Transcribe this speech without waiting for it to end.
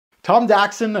Tom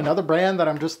Daxon, another brand that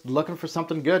I'm just looking for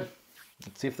something good.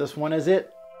 Let's see if this one is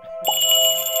it.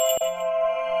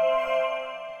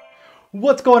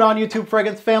 What's going on, YouTube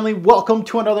fragrance family? Welcome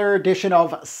to another edition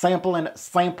of Samplin'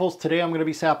 Samples. Today I'm going to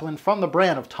be sampling from the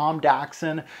brand of Tom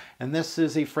Daxon, and this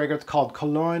is a fragrance called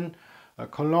Cologne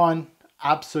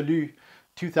Absolue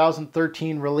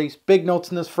 2013 release. Big notes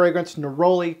in this fragrance: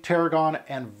 neroli, tarragon,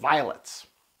 and violets.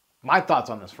 My thoughts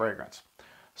on this fragrance.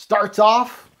 Starts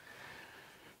off,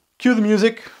 cue the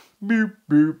music. Boop,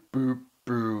 boop, boop,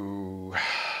 boo.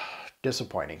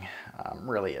 Disappointing.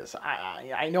 Really is.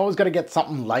 I know it's going to get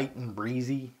something light and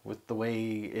breezy with the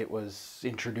way it was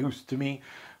introduced to me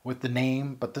with the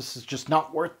name, but this is just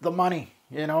not worth the money.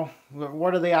 You know,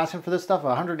 what are they asking for this stuff?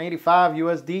 185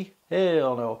 USD?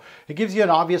 Hell no. It gives you an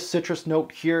obvious citrus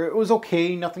note here. It was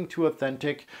okay, nothing too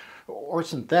authentic or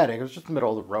synthetic. It was just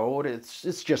middle of the road.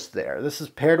 It's just there. This is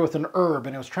paired with an herb,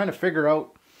 and I was trying to figure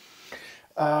out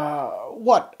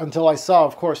what, until I saw,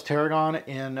 of course, tarragon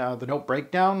in the note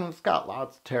breakdown. It's got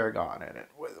lots of tarragon in it.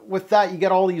 With that, you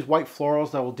get all these white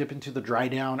florals that will dip into the dry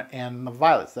down, and the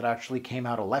violets that actually came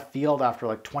out of left field after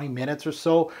like 20 minutes or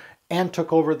so and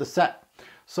took over the set.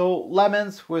 So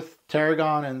lemons with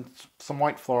tarragon and some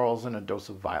white florals and a dose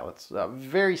of violets. A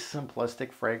very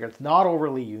simplistic fragrance, not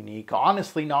overly unique,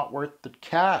 honestly not worth the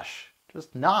cash.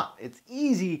 Just not. It's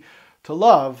easy to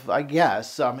love, I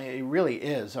guess. I mean, it really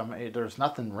is. I mean, there's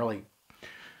nothing really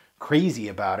crazy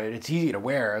about it. It's easy to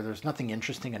wear. There's nothing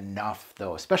interesting enough,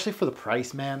 though, especially for the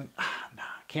price, man. Nah,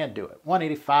 can't do it.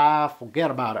 185,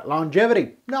 forget about it.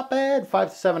 Longevity, not bad. 5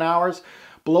 to 7 hours.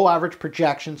 Below average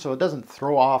projection, so it doesn't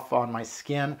throw off on my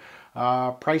skin.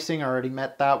 Pricing, I already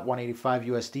met that. 185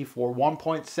 USD for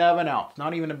 1.7 ounce.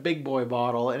 Not even a big boy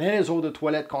bottle. And it is eau de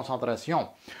toilette concentration.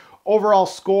 Overall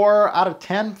score out of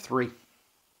 10, 3.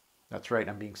 That's right,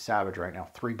 I'm being savage right now.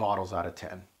 3 bottles out of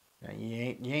 10. You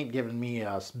ain't giving me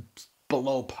a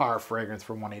below par fragrance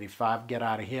for 185. Get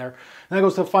out of here. And that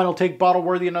goes to the final take. Bottle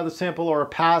worthy, another sample, or a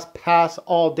pass. Pass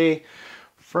all day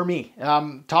for me.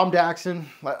 Tom Daxon,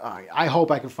 I hope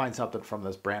I can find something from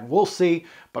this brand. We'll see.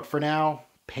 But for now,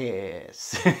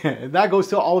 pass. And that goes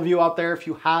to all of you out there. If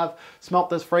you have smelt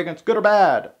this fragrance, good or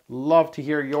bad, love to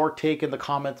hear your take in the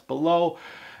comments below.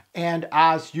 And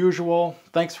as usual,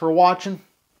 thanks for watching.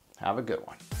 Have a good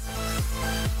one.